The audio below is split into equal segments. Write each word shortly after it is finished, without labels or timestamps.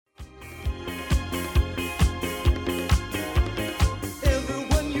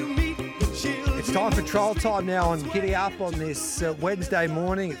It's time for trial time now on Giddy Up on this Wednesday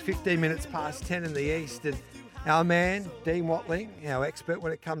morning. It's 15 minutes past 10 in the east. And our man, Dean Watling, our expert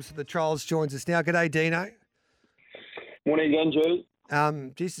when it comes to the trials, joins us now. G'day, Dino. Morning again, Drew.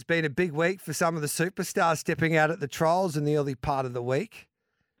 This has been a big week for some of the superstars stepping out at the trials in the early part of the week.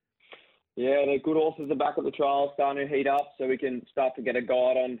 Yeah, the good horses are back at the trials, starting to heat up, so we can start to get a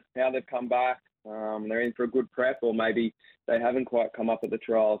guide on how they've come back. They're in for a good prep, or maybe they haven't quite come up at the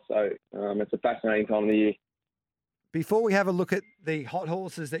trials. So it's a fascinating time of the year. Before we have a look at the hot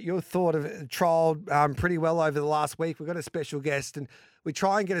horses that you thought have trialled pretty well over the last week, we've got a special guest, and we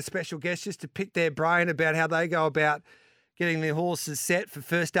try and get a special guest just to pick their brain about how they go about getting their horses set for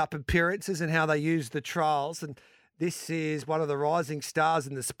first up appearances and how they use the trials. And this is one of the rising stars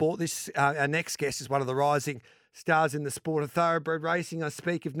in the sport. Our next guest is one of the rising stars in the sport of thoroughbred racing. I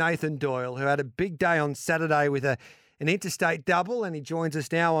speak of Nathan Doyle, who had a big day on Saturday with an interstate double, and he joins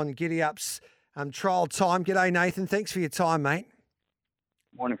us now on Giddy Up's trial time. G'day, Nathan. Thanks for your time, mate.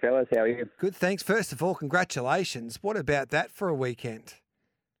 Morning, fellas. How are you? Good, thanks. First of all, congratulations. What about that for a weekend?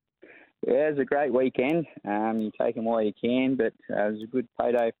 Yeah, it was a great weekend. You take them while you can, but it was a good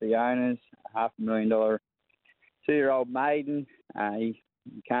payday for the owners. $500,000 two-year-old maiden.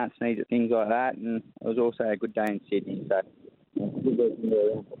 You can't sneeze at things like that, and it was also a good day in Sydney. So, good weekend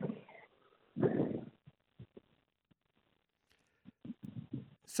around.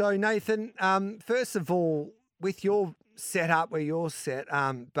 So, Nathan, first of all, with your setup where you're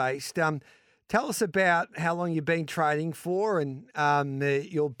based, tell us about how long you've been training for and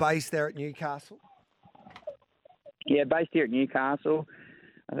your base there at Newcastle. Yeah, based here at Newcastle.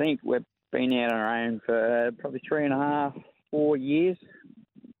 I think we've been out on our own for probably 3.5, 4 years.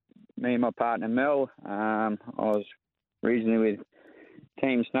 Me and my partner Mel. I was originally with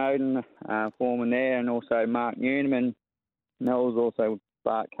Team Snowden, foreman there, and also Mark Newnham. And Mel was also with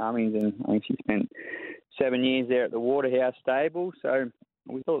Bart Cummings, and I think she spent 7 years there at the Waterhouse stable. So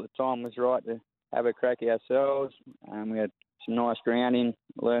we thought the time was right to have a crack ourselves. We had some nice grounding,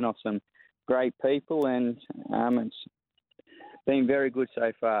 learn off some great people, and it's been very good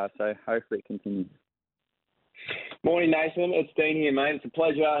so far. So hopefully it continues. Morning, Nathan. It's Dean here, mate. It's a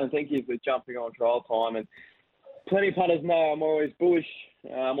pleasure, and thank you for jumping on trial time. And plenty of punters know I'm always bullish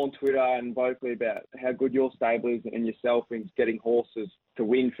on Twitter and vocally about how good your stable is and yourself in getting horses to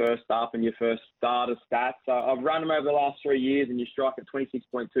win first up and your first starter stats. So I've run them over the last 3 years, and you strike at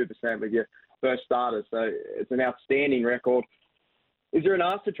 26.2% with your first starters. So it's an outstanding record. Is there an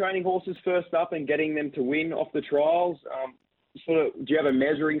art to training horses first up and getting them to win off the trials? Do you have a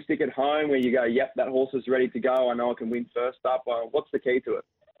measuring stick at home where you go, yep, that horse is ready to go, I know I can win first up? What's the key to it?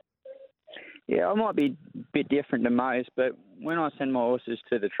 Yeah, I might be a bit different to most, but when I send my horses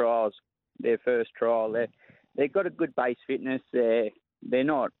to the trials, their first trial, they've got a good base fitness. They're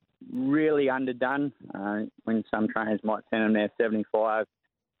not really underdone. When some trainers might send them there 75,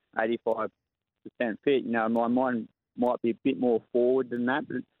 85% fit, my mind might be a bit more forward than that.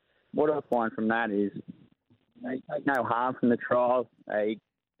 But what I find from that is they take no harm from the trials. They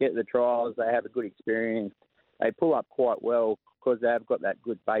get the trials. They have a good experience. They pull up quite well because they've got that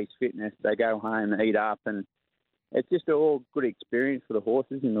good base fitness. They go home and eat up, and it's just all good experience for the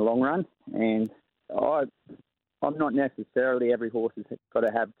horses in the long run. And I'm not necessarily every horse has got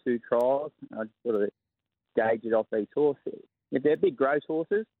to have 2 trials. I just sort of gauge it off each horse. If they're big gross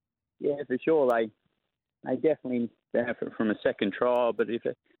horses, yeah, for sure, they definitely benefit from a second trial. But if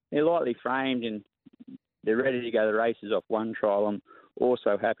they're lightly framed and they're ready to go to the races off one trial, I'm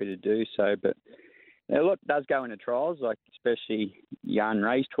also happy to do so. But a lot does go into trials, like especially young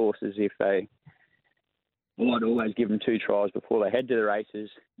raced horses. If I'd always give them 2 trials before they head to the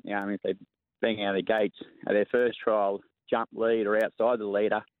races. If they being out of the gates at their first trial, jump lead or outside the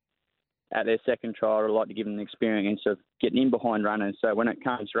leader, at their second trial, I'd like to give them the experience of getting in behind runners. So when it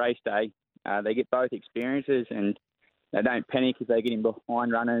comes race day, they get both experiences, and they don't panic if they get in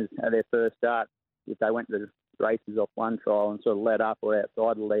behind runners at their first start. If they went to the races off one trial and sort of let up or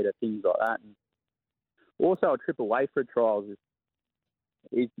outside the leader, things like that. And also, a trip away for trials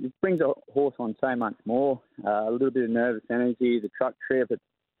it brings a horse on so much more. A little bit of nervous energy, the truck trip.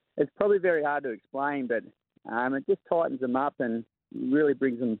 It's probably very hard to explain, but it just tightens them up and really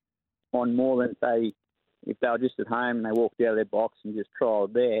brings them on more than, say, if they were just at home and they walked out of their box and just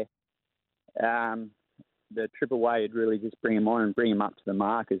trialled there. The trip away would really just bring them on and bring them up to the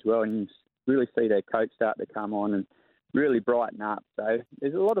mark as well, and you really see their coach start to come on and really brighten up. So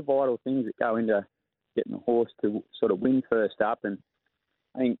there's a lot of vital things that go into getting a horse to sort of win first up. And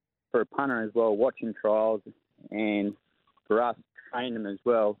I think for a punter as well, watching trials, and for us training them as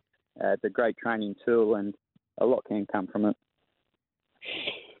well, it's a great training tool, and a lot can come from it.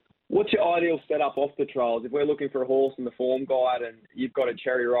 What's your ideal setup off the trials? If we're looking for a horse in the form guide and you've got a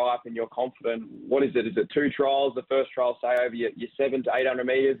cherry ripe and you're confident, what is it? Is it 2 trials? The first trial, say, over your 700 to 800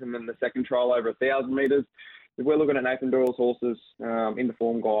 metres, and then the second trial over 1,000 metres? If we're looking at Nathan Doyle's horses in the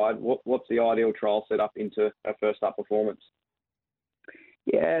form guide, what's the ideal trial setup into a first up performance?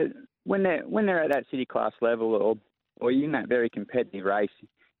 Yeah, when they're at that city class level or in that very competitive race,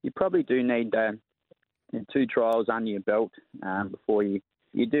 you probably do need 2 trials under your belt before you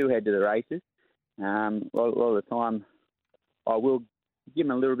do head to the races. A lot of the time, I will give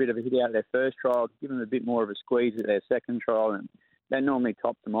them a little bit of a hit out of their first trial, give them a bit more of a squeeze at their second trial, and that normally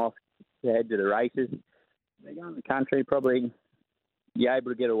tops them off to head to the races. They go in the country, probably you're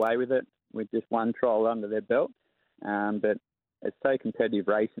able to get away with it with just 1 trial under their belt. But it's so competitive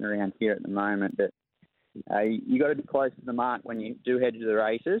racing around here at the moment that you got to be close to the mark when you do head to the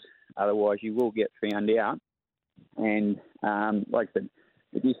races. Otherwise, you will get found out. And like I said,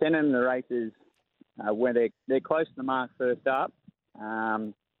 if you send them to the races where they're close to the mark first up,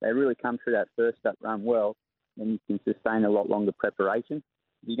 they really come through that first up run well, then you can sustain a lot longer preparation.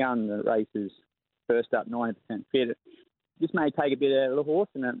 If you go in the races first up 90% fit, this may take a bit out of the horse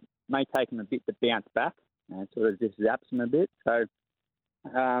and it may take them a bit to bounce back and sort of just zaps them a bit. So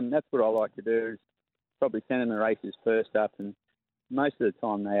that's what I like to do, is probably send them the races first up, and most of the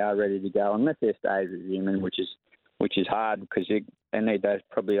time they are ready to go, unless they're stage resuming, which is hard because they need those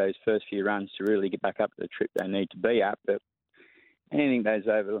first few runs to really get back up to the trip they need to be at. But anything goes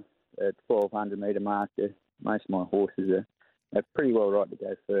over the 1,200 metre mark, most of my horses are pretty well right to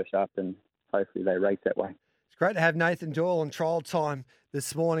go first up, and hopefully they race that way. It's great to have Nathan Doyle on trial time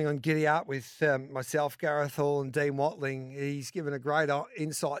this morning on Giddy Up with myself, Gareth Hall and Dean Watling. He's given a great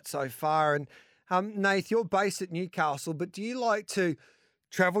insight so far. And Nath, you're based at Newcastle, but do you like to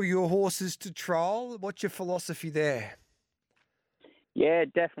travel your horses to trial? What's your philosophy there? Yeah,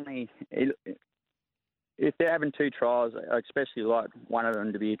 definitely. If they're having 2 trials, I especially like one of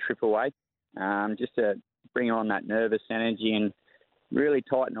them to be a trip away, just to bring on that nervous energy and really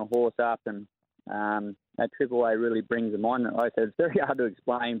tighten a horse up. And that trip away really brings them on. Like I said, it's very hard to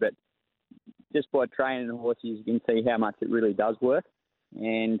explain, but just by training the horses, you can see how much it really does work.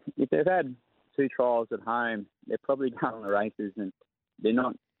 And if they've had 2 trials at home, they're probably going on the races and they're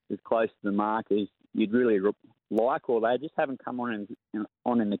not as close to the mark as you'd really like, or they just haven't come on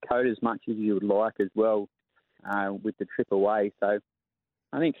in the coat as much as you would like as well with the trip away. So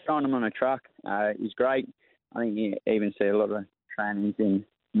I think throwing them on a truck is great. I think you even see a lot of trainings in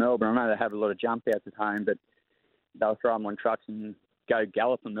Melbourne. I know they have a lot of jump outs at home, but they'll throw them on trucks and go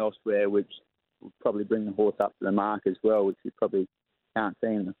gallop them elsewhere, which will probably bring the horse up to the mark as well, which you probably can't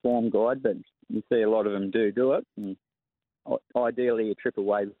see in the form guide, but you see a lot of them do it. And ideally, a trip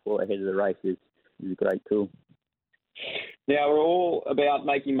away before they head to the races is a great tool. Now, we're all about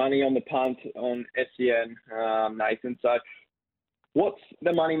making money on the punt on SEN, Nathan. So what's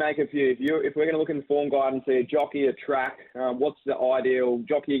the money maker for you? If we're going to look in the form guide and see a jockey, a track, what's the ideal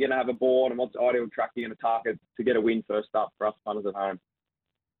jockey you're going to have aboard, and what's the ideal track you're going to target to get a win first up for us punters at home?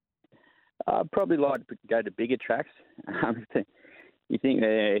 I'd probably like to go to bigger tracks. You think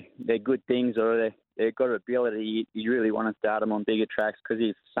they're good things, or they've got ability, you really want to start them on bigger tracks, because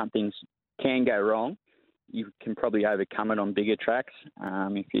if something can go wrong, you can probably overcome it on bigger tracks.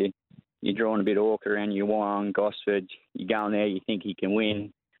 If you're drawing a bit awkward around your Wyong, Gosford, you go in there, you think you can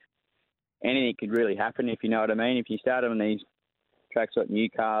win. Anything could really happen, if you know what I mean. If you start on these tracks like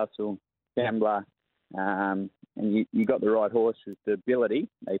Newcastle, Gambler, and you got the right horse with the ability,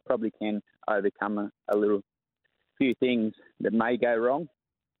 they probably can overcome a few things that may go wrong.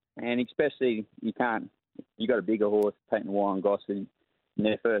 And especially you got a bigger horse taking Wyong, Gosford in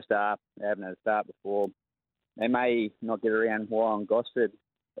their first up, they haven't had a start before. They may not get around Wyong, Gosford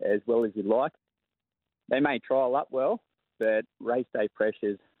as well as you'd like. They may trial up well, but race day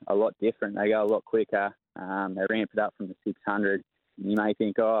pressure's a lot different. They go a lot quicker. They ramp it up from the 600. You may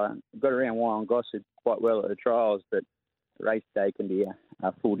think, I've got around Wyong, Gosford quite well at the trials, but race day can be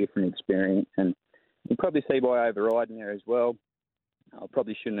a full different experience. And you probably see by overriding there as well. I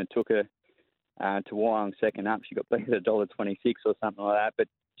probably shouldn't have took her to Wyong second up. She got beat at $1.26 or something like that, but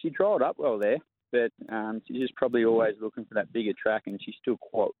she trialled up well there. But she's just probably always looking for that bigger track, and she's still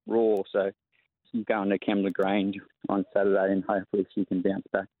quite raw. So she's going to Kembla Grange on Saturday, and hopefully she can bounce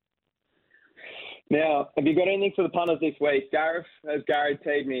back. Now, have you got anything for the punters this week? Gareth has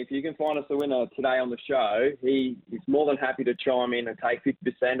guaranteed me, if you can find us a winner today on the show, he is more than happy to chime in and take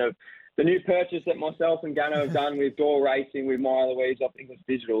 50% of the new purchase that myself and Gunnar have done with Door Racing, with Maya Louise off English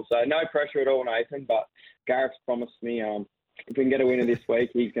Digital. So no pressure at all, Nathan, but Gareth's promised me if we can get a winner this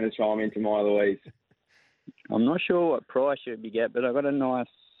week, he's going to chime into Maya Louise. I'm not sure what price you'd be get, but I've got a nice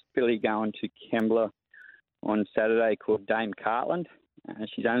filly going to Kembla on Saturday called Dame Cartland.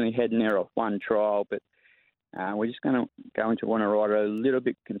 She's only heading there off one trial, but we're just going to want to ride her a little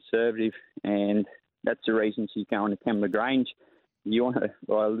bit conservative, and that's the reason she's going to Kembla Grange. You want to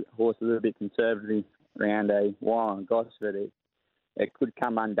ride a horse a little bit conservatively around a Wild and Gosford. It could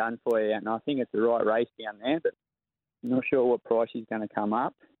come undone for you, and I think it's the right race down there, but I'm not sure what price she's going to come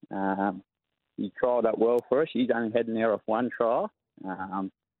up. She trialled up well for us. She's only heading there off one trial,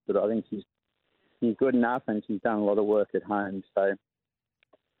 but I think she's good enough, and she's done a lot of work at home. So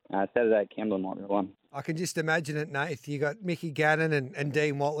Saturday at Kembla might be one. I can just imagine it, Nath. You got Mickey Gannon and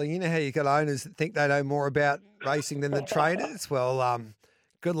Dean Watling. You know how you got owners that think they know more about racing than the trainers? Well,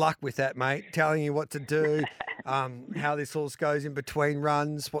 good luck with that, mate. Telling you what to do, how this horse goes in between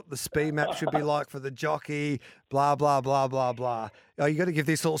runs, what the speed map should be like for the jockey, blah, blah, blah, blah, blah. Oh, you got to give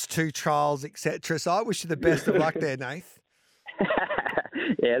this horse 2 trials, etc. So I wish you the best of luck there, Nath.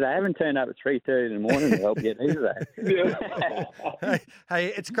 Yeah, they haven't turned up at 3:30 in the morning to help yet, either. Hey,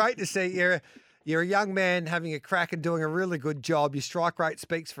 it's great to see you're a young man having a crack and doing a really good job. Your strike rate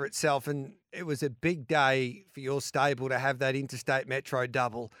speaks for itself, and it was a big day for your stable to have that Interstate Metro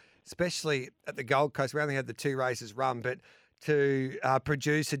double, especially at the Gold Coast. We only had the 2 races run, but to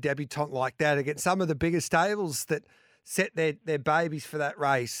produce a debutant like that against some of the bigger stables that set their babies for that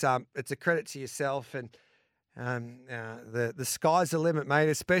race, it's a credit to yourself. And the sky's the limit, mate,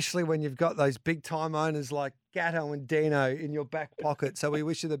 especially when you've got those big time owners like Gatto and Dino in your back pocket. So we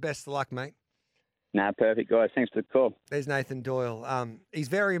wish you the best of luck, mate. Perfect, guys. Thanks for the call. There's Nathan Doyle. He's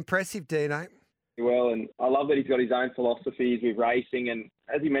very impressive, Dino. Well, and I love that he's got his own philosophies with racing. And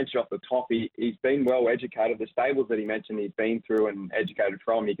as he mentioned off the top, he's been well educated. The stables that he mentioned he's been through and educated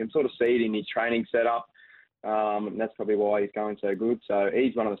from, you can sort of see it in his training setup. And that's probably why he's going so good. So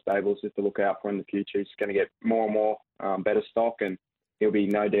he's one of the stables just to look out for in the future. He's going to get more and more better stock, and he'll be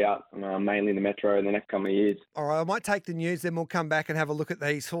no doubt mainly in the Metro in the next couple of years. All right, I might take the news, then we'll come back and have a look at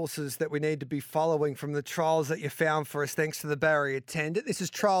these horses that we need to be following from the trials that you found for us thanks to the barrier attendant. This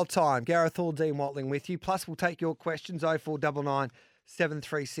is trial time. Gareth Hall, Dean Watling with you. Plus, we'll take your questions, 0499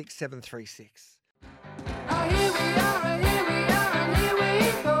 736 736. Oh, here we are, and here we are, and here we go.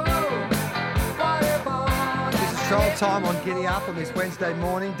 Trial time on Giddy Up on this Wednesday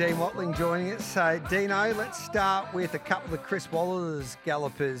morning. Dean Watling joining us. So, Dino, let's start with a couple of Chris Waller's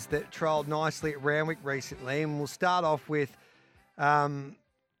gallopers that trialled nicely at Randwick recently. And we'll start off with, it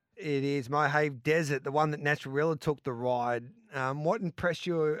is Mohave Desert, the one that Naturilla took the ride. What impressed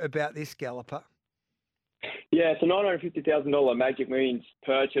you about this galloper? Yeah, it's a $950,000 Magic Millions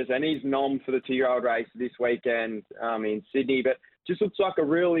purchase, and he's nom for the 2-year-old race this weekend in Sydney. But just looks like a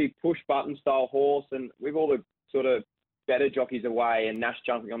really push-button style horse, and with all the sort of better jockeys away and Nash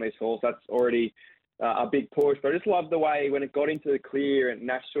jumping on this horse, that's already a big push. But I just love the way when it got into the clear and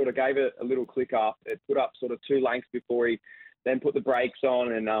Nash sort of gave it a little click up, it put up sort of 2 lengths before he then put the brakes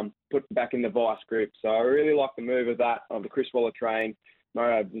on and put it back in the vice grip. So I really like the move of that, of the Chris Waller train,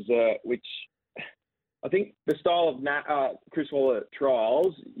 Mohave Desert, which I think the style of Chris Waller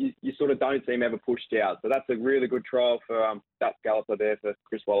trials, you sort of don't see him ever pushed out. So that's a really good trial for that galloper there for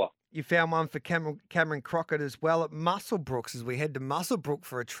Chris Waller. You found one for Cameron Crockett as well at Musselbrooks as we head to Musselbrook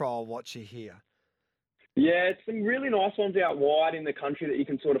for a trial watcher here. Yeah, it's some really nice ones out wide in the country that you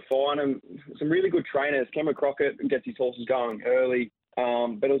can sort of find them. Some really good trainers. Cameron Crockett gets his horses going early.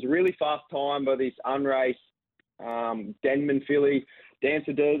 But it was a really fast time by this unraced Denman filly,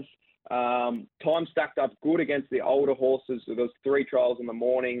 Dancer Does. Time stacked up good against the older horses. So there was 3 trials in the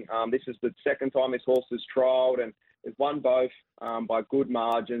morning. This is the second time this horse has trialled, and it's won both by good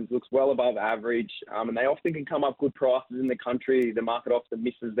margins, looks well above average, and they often can come up good prices in the country. The market often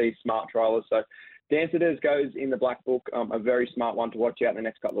misses these smart trialers. So Dancer goes in the black book, a very smart one to watch out in the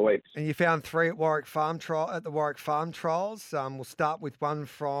next couple of weeks. And you found 3 at Warwick Farm at the Warwick Farm trials. We'll start with one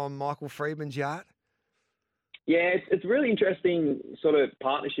from Michael Freedman's yard. Yeah, it's a really interesting sort of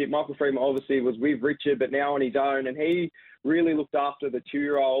partnership. Michael Freedman obviously was with Richard, but now on his own, and he really looked after the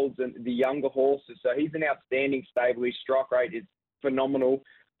 2-year-olds and the younger horses. So he's an outstanding stable. His strike rate is phenomenal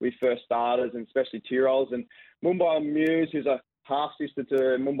with first starters and especially 2-year-olds. And Mumbai Muse, who's a half-sister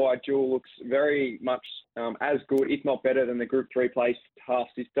to Mumbai Jewel, looks very much as good, if not better, than the Group 3 placed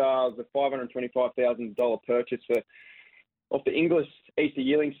half-sister. It was a $525,000 purchase for off the English Easter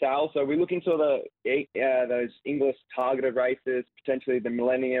Yearling sale. So we're looking to those English targeted races, potentially the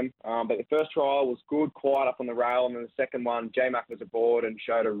Millennium. But the first trial was good, quiet up on the rail. And then the second one, J-Mac was aboard and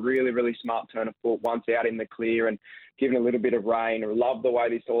showed a really, really smart turn of foot once out in the clear and given a little bit of rain. I love the way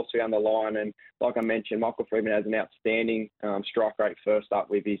this horse found the line. And like I mentioned, Michael Freeman has an outstanding strike rate first up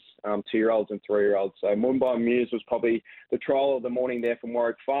with his 2-year-olds and 3-year-olds. So Mumbai Muse was probably the trial of the morning there from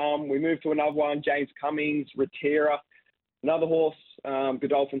Warwick Farm. We moved to another one, James Cummings, Retira. Another horse,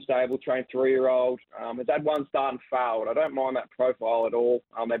 Godolphin Stable, trained 3-year-old, has had one start and failed. I don't mind that profile at all.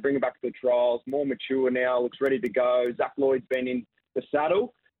 They bring him back to the trials, more mature now, looks ready to go. Zach Lloyd's been in the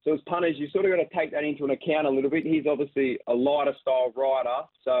saddle. So as punters, you sort of got to take that into an account a little bit. He's obviously a lighter style rider,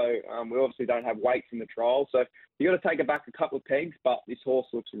 so we obviously don't have weights in the trial. So you got to take it back a couple of pegs, but this horse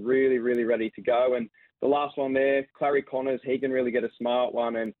looks really, really ready to go. And the last one there, Clary Connors, he can really get a smart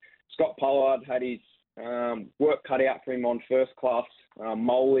one. And Scott Pollard had his work cut out for him on first class.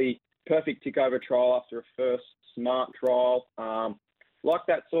 Moley, perfect tick over trial after a first smart trial. Like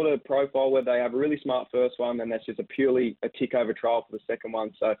that sort of profile where they have a really smart first one, then that's just purely a tick over trial for the second one.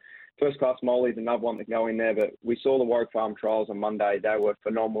 So first class Moley is another one that can go in there. But we saw the Warwick Farm trials on Monday. They were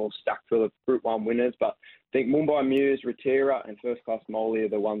phenomenal, stacked full of Group 1 winners. But I think Mumbai Muse, Retira and first class Moley are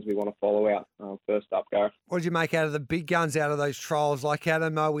the ones we want to follow out first up, Gareth. What did you make out of the big guns out of those trials? Like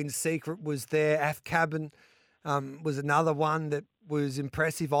Adamo in Secret was there. Af Cabin was another one that was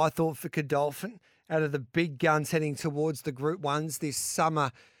impressive, I thought, for Godolphin. Out of the big guns heading towards the Group 1s this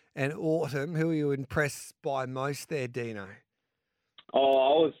summer and autumn, who are you impressed by most there, Dino? Oh,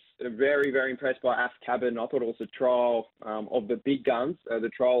 I was very, very impressed by Af Cabin. I thought it was a trial of the big guns, the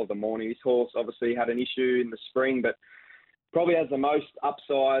trial of the morning. This horse obviously had an issue in the spring, but probably has the most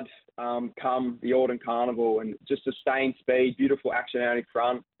upside come the Autumn Carnival, and just sustained speed, beautiful action out in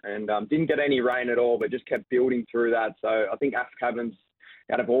front, and didn't get any rain at all, but just kept building through that. So I think Af Cabin's,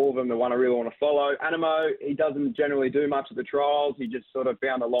 out of all of them, the one I really want to follow. Animo, he doesn't generally do much of the trials. He just sort of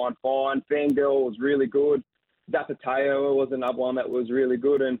found the line fine. Fangirl was really good. Zapateo was another one that was really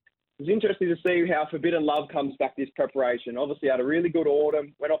good. And it was interesting to see how Forbidden Love comes back this preparation. Obviously had a really good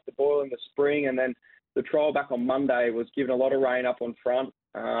autumn, went off the boil in the spring, and then the trial back on Monday was given a lot of rain up on front,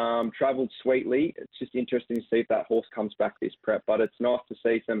 travelled sweetly. It's just interesting to see if that horse comes back this prep. But it's nice to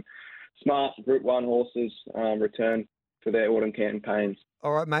see some smart Group 1 horses return for their autumn campaigns.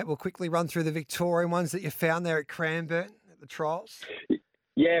 All right, mate, we'll quickly run through the Victorian ones that you found there at Cranbourne at the trials.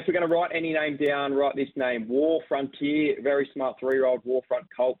 Yeah, if we're going to write any name down, write this name. War Frontier, very smart 3-year-old Warfront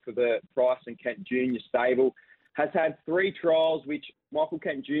colt for the Price and Kent Jr. stable. Has had 3 trials, which Michael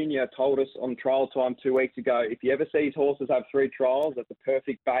Kent Jr. told us on trial time 2 weeks ago. If you ever see his horses have 3 trials, that's a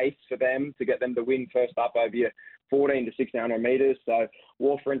perfect base for them to get them to win first up over your 14 to 1600 metres. So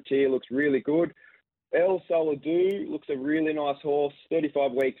War Frontier looks really good. El Solidou looks a really nice horse,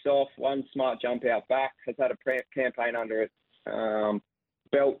 35 weeks off, one smart jump out back, has had a campaign under its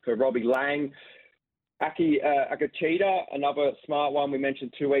belt for Robbie Lang. Akachita, another smart one we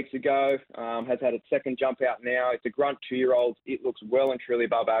mentioned 2 weeks ago, has had its second jump out now. It's a grunt 2-year-old. It looks well and truly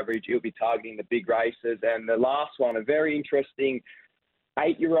above average. It'll be targeting the big races. And the last one, a very interesting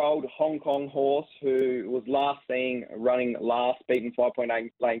 8-year-old Hong Kong horse who was last seen running last, beaten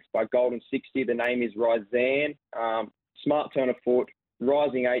 5.8 lengths by Golden 60. The name is Ryzan. Smart turn of foot,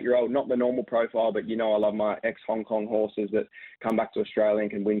 rising 8-year-old, not the normal profile, but you know I love my ex-Hong Kong horses that come back to Australia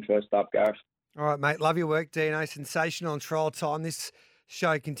and can win first up, Gareth. All right, mate. Love your work, Dino. Sensational on trial time. This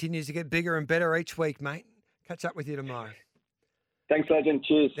show continues to get bigger and better each week, mate. Catch up with you tomorrow. Thanks, Legend.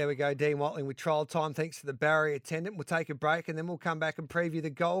 Cheers. There we go. Dean Watling with trial time. Thanks to the barrier attendant. We'll take a break and then we'll come back and preview the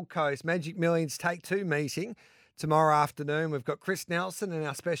Gold Coast Magic Millions Take 2 meeting tomorrow afternoon. We've got Chris Nelson and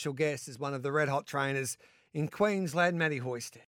our special guest is one of the red hot trainers in Queensland, Matty Hoysted.